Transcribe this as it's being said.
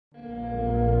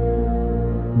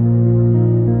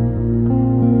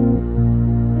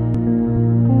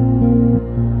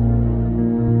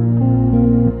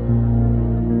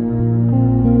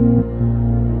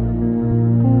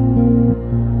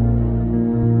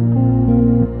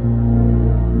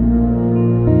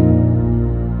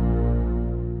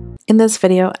In this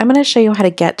video, I'm going to show you how to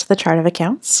get to the chart of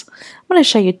accounts. I'm going to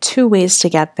show you two ways to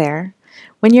get there.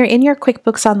 When you're in your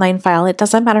QuickBooks Online file, it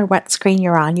doesn't matter what screen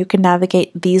you're on, you can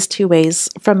navigate these two ways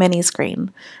from any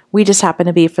screen. We just happen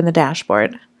to be from the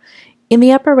dashboard. In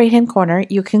the upper right-hand corner,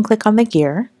 you can click on the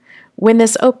gear. When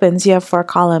this opens, you have 4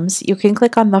 columns. You can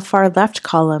click on the far left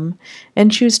column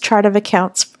and choose Chart of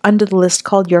Accounts under the list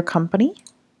called Your Company.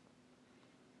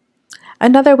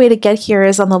 Another way to get here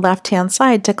is on the left-hand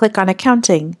side to click on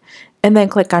Accounting and then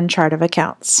click on Chart of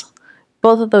Accounts.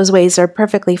 Both of those ways are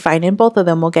perfectly fine, and both of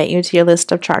them will get you to your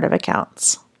list of Chart of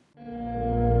Accounts.